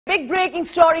Big breaking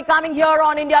story coming here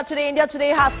on India Today. India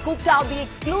Today has scooped out the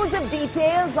exclusive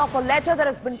details of a letter that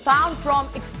has been found from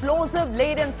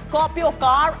explosive-laden Scorpio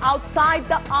car outside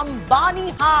the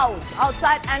Ambani house,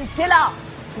 outside Antilia.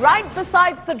 Right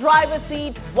beside the driver's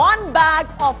seat, one bag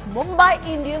of Mumbai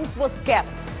Indians was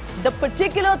kept. The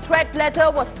particular threat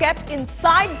letter was kept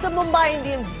inside the Mumbai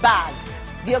Indians bag.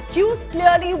 The accused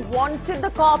clearly wanted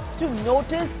the cops to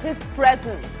notice his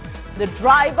presence. The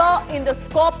driver in the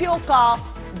Scorpio car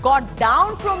got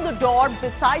down from the door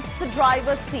beside the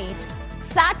driver's seat,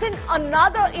 sat in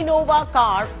another Innova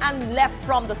car and left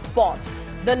from the spot.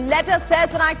 The letter says,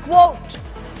 and I quote,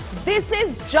 "This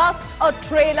is just a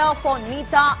trailer for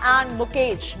Neeta and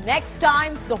Mukesh. Next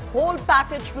time, the whole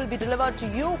package will be delivered to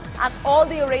you and all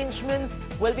the arrangements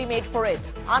will be made for it."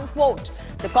 Unquote.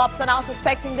 The cops are now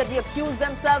suspecting that the accused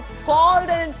themselves called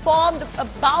and informed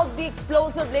about the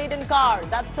explosive-laden car.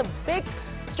 That's a big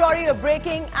story we're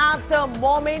breaking at the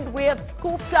moment. We have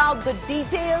scooped out the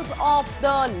details of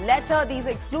the letter, these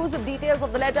exclusive details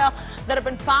of the letter that have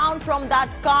been found from that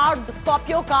car, the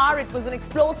Scorpio car. It was an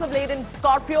explosive-laden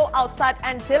Scorpio outside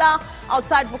Antilia,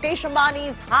 outside Mukesh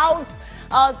Ambani's house.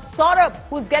 Saurabh,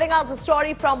 who's getting out the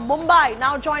story from Mumbai,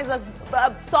 now joins us.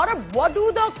 Saurabh, what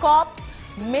do the cops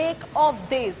make of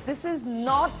this? This is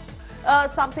not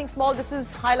something small. This is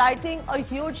highlighting a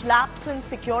huge lapse in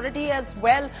security as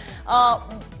well.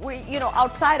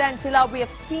 Outside Antilia, we have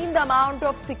seen the amount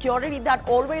of security that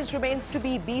always remains to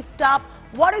be beefed up.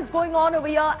 What is going on over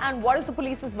here and what is the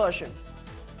police's version?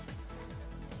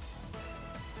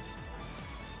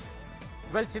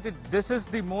 Well, Chiti, this is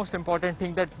the most important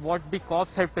thing, that what the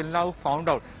cops have till now found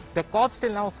out. The cops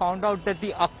till now found out that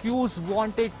the accused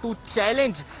wanted to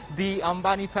challenge the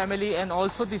Ambani family and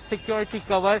also the security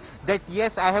cover, that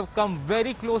yes, I have come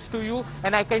very close to you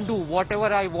and I can do whatever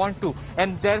I want to.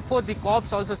 And therefore, the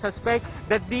cops also suspect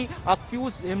that the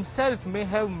accused himself may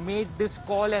have made this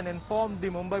call and informed the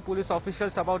Mumbai police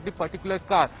officials about the particular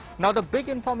car. Now, the big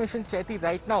information, Cheti,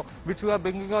 right now, which we are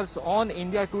bringing us on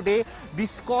India Today, the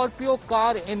Scorpio car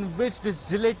in which this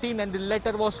gelatin and the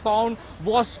letter was found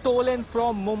was stolen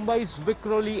from Mumbai's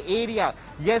Vikhroli area.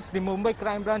 Yes, the Mumbai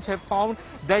Crime Branch have found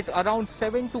that around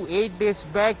 7 to 8 days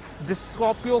back, the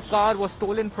Scorpio car was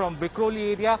stolen from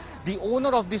Vikhroli area. The owner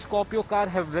of the Scorpio car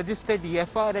have registered the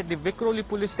FIR at the Vikhroli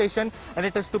police station, and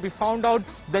it is to be found out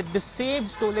that the same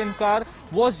stolen car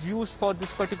was used for this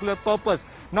particular purpose.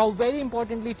 Now, very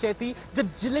importantly, Cheti, the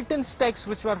gelatin sticks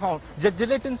which were found, the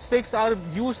gelatin sticks are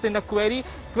used in a quarry.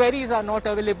 Quarries are not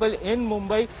available in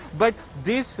Mumbai, but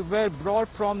these were brought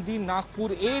from the Nagpur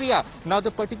area. Now,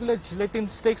 the particular gelatin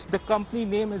sticks, the company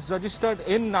name is registered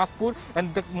in Nagpur,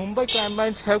 and the Mumbai Crime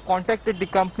Branch have contacted the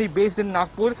company based in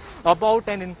Nagpur about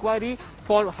an inquiry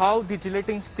for how the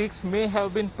gelatin sticks may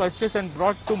have been purchased and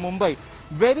brought to Mumbai.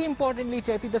 Very importantly,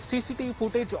 Cheti, the CCTV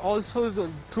footage also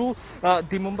through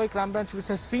the Mumbai Crime Branch, which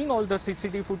has seen all the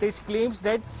CCTV footage, claims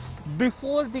that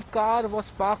before the car was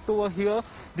parked over here,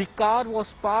 the car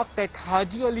was parked at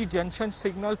Haji Ali Junction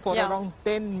signal for around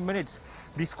 10 minutes.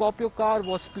 The Scorpio car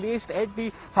was placed at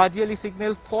the Haji Ali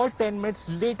signal for 10 minutes.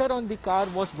 Later on, the car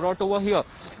was brought over here.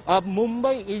 A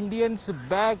Mumbai Indians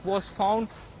bag was found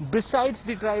besides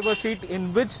the driver's seat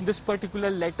in which this particular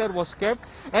letter was kept.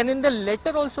 And in the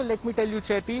letter also, let me tell you,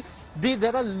 Cheti,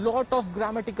 there are a lot of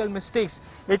grammatical mistakes.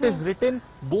 It is written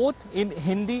both in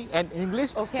Hindi and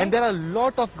English, and there are a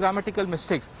lot of grammatical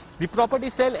mistakes. The property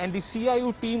cell and the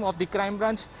CIU team of the crime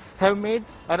branch have made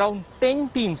around 10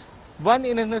 teams. One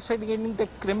in investigating the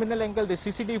criminal angle, the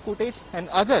CCTV footage, and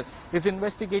other is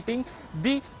investigating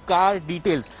the car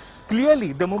details.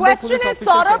 Clearly, the Mumbai police officials... Question is,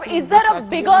 Saurabh, is there a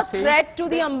bigger threat to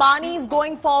the Ambanis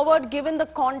going forward, given the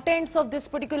contents of this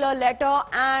particular letter,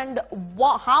 and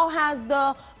how has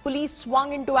the police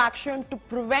swung into action to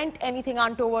prevent anything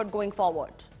untoward going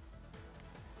forward?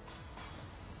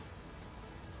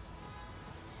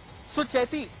 So,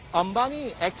 Cheti,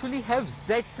 Ambani actually have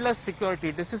Z plus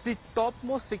security. This is the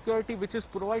topmost security which is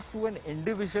provided to an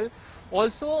individual.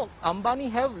 Also,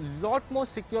 Ambani have lot more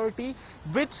security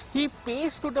which he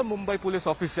pays to the Mumbai police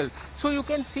official. So you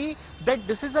can see that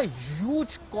this is a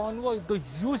huge convoy, the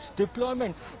huge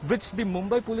deployment which the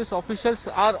Mumbai police officials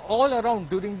are all around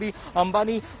during the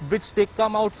Ambani, which they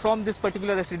come out from this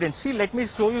particular residence. See, let me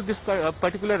show you this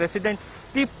particular residence.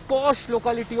 The posh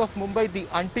locality of Mumbai, the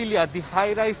Antilia, the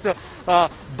high-rise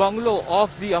bungalow of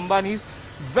the Ambanis.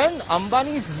 When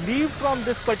Ambanis leave from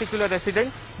this particular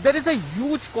residence, there is a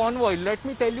huge convoy. Let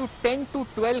me tell you, 10 to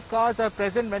 12 cars are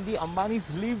present when the Ambanis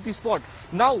leave the spot.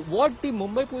 Now, what the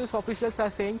Mumbai police officials are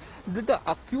saying, that the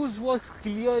accused was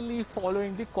clearly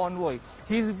following the convoy.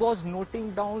 He was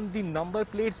noting down the number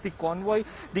plates, the convoy,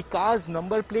 the car's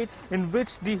number plate in which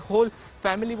the whole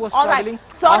family was traveling.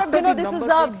 Saurabh, you know, this is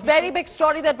a very big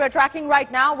story that we're tracking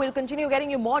right now. We'll continue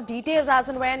getting you more details as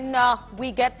and when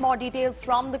we get more details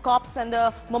from the cops and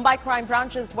the Mumbai crime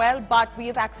branch as well. But we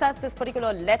have accessed this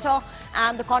particular letter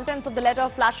and the contents of the letter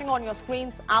flashing on your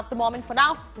screens at the moment. For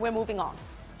now, we're moving on.